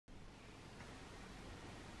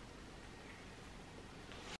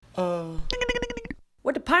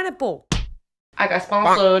pineapple. I got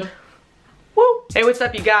sponsored. Woo! Hey, what's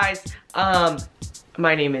up, you guys?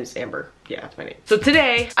 My name is Amber. Yeah, that's my name. So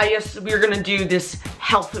today, I guess we're gonna do this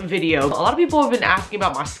health video. A lot of people have been asking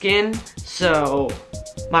about my skin, so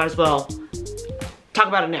might as well talk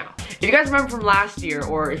about it now. If you guys remember from last year,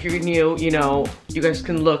 or if you're new, you know, you guys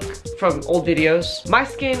can look from old videos. My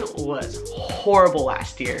skin was horrible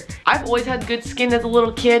last year. I've always had good skin as a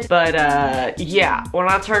little kid, but yeah, when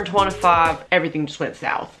I turned 25, everything just went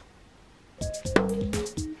south.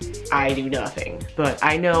 I do nothing, but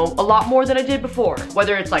I know a lot more than I did before.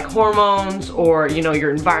 Whether it's like hormones or, you know, your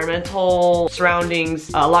environmental surroundings,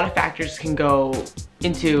 a lot of factors can go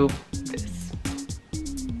into this.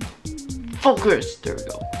 Focus, there we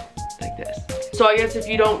go, like this. So I guess if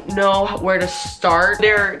you don't know where to start,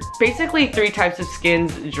 there are basically 3 types of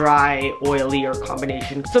skins: dry, oily, or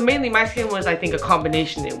combination. So mainly my skin was, I think, a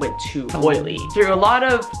combination that went to oily. Through a lot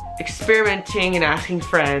of experimenting and asking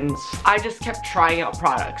friends, I just kept trying out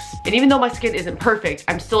products. And even though my skin isn't perfect,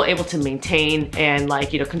 I'm still able to maintain and,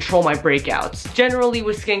 like, you know, control my breakouts. Generally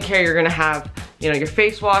with skincare, you're gonna have, you know, your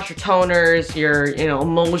face wash, your toners, your, you know,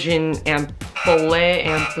 emulsion, ampoule,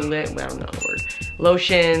 I don't know the word.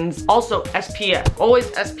 Lotions, also SPF, always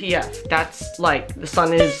SPF. That's like, the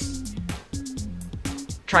sun is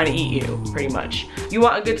trying to eat you, pretty much. You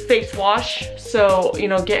want a good face wash, so, you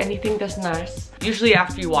know, get anything that's nice. Usually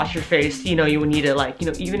after you wash your face, you know, you would need to, like, you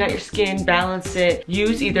know, even out your skin, balance it.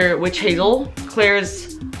 Use either Witch Hazel,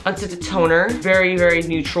 Klairs unscented toner, very, very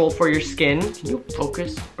neutral for your skin. Can you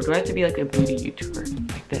focus? Or do I have to be like a beauty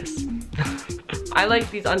YouTuber, like this? I like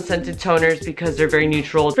these unscented toners because they're very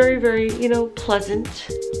neutral, very, very, you know, pleasant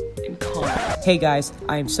and calm. Hey guys,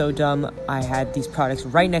 I am so dumb. I had these products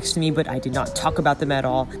right next to me, but I did not talk about them at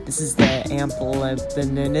all. This is the ampoule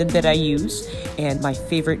that I use, and my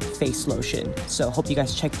favorite face lotion. So hope you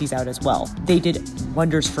guys check these out as well. They did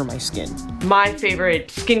wonders for my skin. My favorite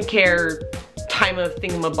skincare time of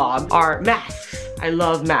thingamabob are masks. I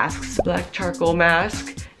love masks. Black charcoal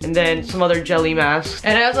mask, and then some other jelly masks.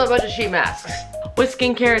 And I also have a bunch of sheet masks. With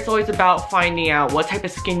skincare, it's always about finding out what type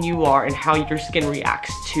of skin you are and how your skin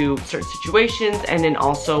reacts to certain situations, and then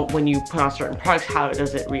also when you put on certain products, how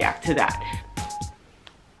does it react to that.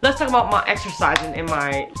 Let's talk about my exercise and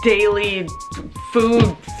my daily food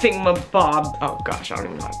thingamabob. Oh gosh, I don't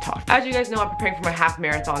even know how to talk. As you guys know, I'm preparing for my half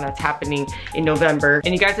marathon that's happening in November.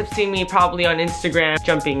 And you guys have seen me probably on Instagram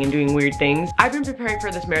jumping and doing weird things. I've been preparing for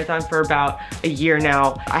this marathon for about a year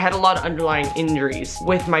now. I had a lot of underlying injuries.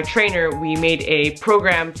 With my trainer, we made a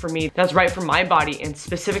program for me that's right for my body and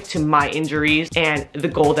specific to my injuries and the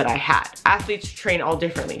goal that I had. Athletes train all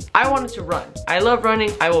differently. I wanted to run. I love running.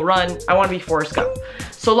 I will run. I want to be Forrest Gump.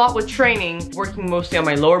 So a lot with training, working mostly on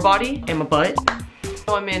my lower body and my butt.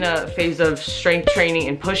 So I'm in a phase of strength training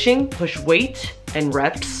and push weight and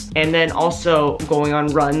reps, and then also going on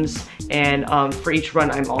runs, and for each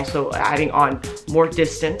run I'm also adding on more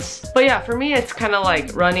distance. But yeah, for me it's kind of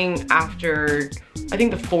like running after, I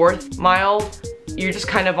think, the 4th mile, you're just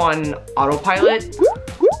kind of on autopilot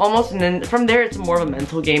almost, and then from there it's more of a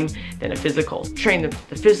mental game than a physical. Train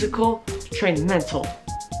the physical, train the mental,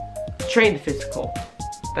 train the physical.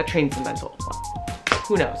 That trains the mental.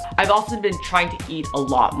 Who knows? I've also been trying to eat a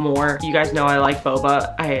lot more. You guys know I like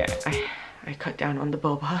boba. I cut down on the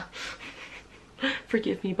boba.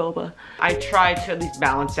 Forgive me, boba. I try to at least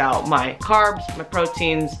balance out my carbs, my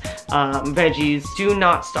proteins, veggies. Do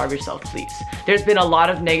not starve yourself, please. There's been a lot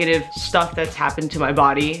of negative stuff that's happened to my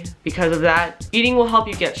body because of that. Eating will help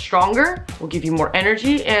you get stronger, will give you more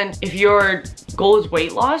energy, and if your goal is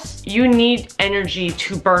weight loss, you need energy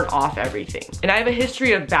to burn off everything. And I have a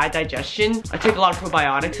history of bad digestion. I take a lot of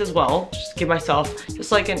probiotics as well. Just give myself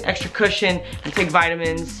just like an extra cushion and take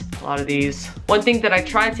vitamins, a lot of these. One thing that I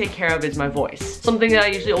try to take care of is my voice. Something that I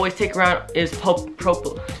usually always take around is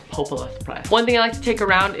Propolis. One thing I like to take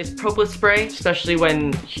around is Propolis spray, especially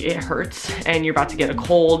when it hurts and you're about to get a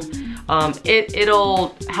cold.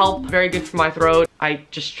 It'll help, very good for my throat. I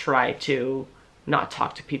just try to not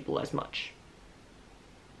talk to people as much.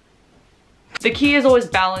 The key is always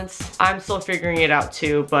balance. I'm still figuring it out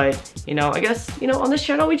too, but you know, I guess, you know, on this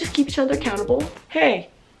channel we just keep each other accountable. Hey,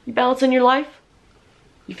 you balance in your life?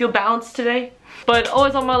 You feel balanced today? But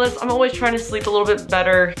always on my list, I'm always trying to sleep a little bit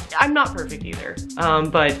better. I'm not perfect either,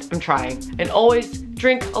 but I'm trying. And always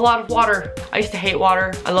drink a lot of water. I used to hate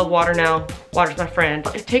water. I love water now. Water's my friend.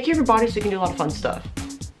 Take care of your body so you can do a lot of fun stuff.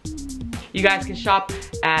 You guys can shop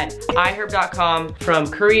at iHerb.com from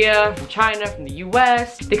Korea, from China, from the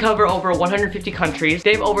US. They cover over 150 countries.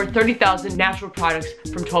 They have over 30,000 natural products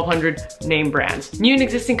from 1,200 name brands. New and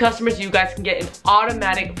existing customers, you guys can get an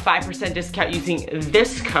automatic 5% discount using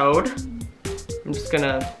this code. I'm just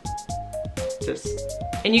gonna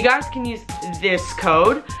and you guys can use this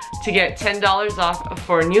code to get $10 off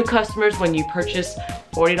for new customers when you purchase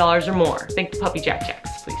 $40 or more. Thank the puppy Jack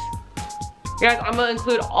Jacks, please. Guys, I'm gonna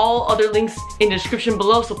include all other links in the description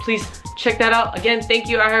below, so please check that out. Again, thank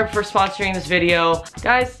you iHerb for sponsoring this video.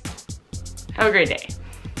 Guys, have a great day.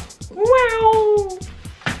 Wow.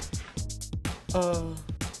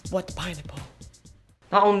 What the pineapple?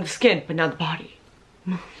 Not only the skin, but now the body.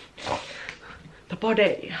 The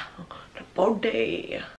body. The body.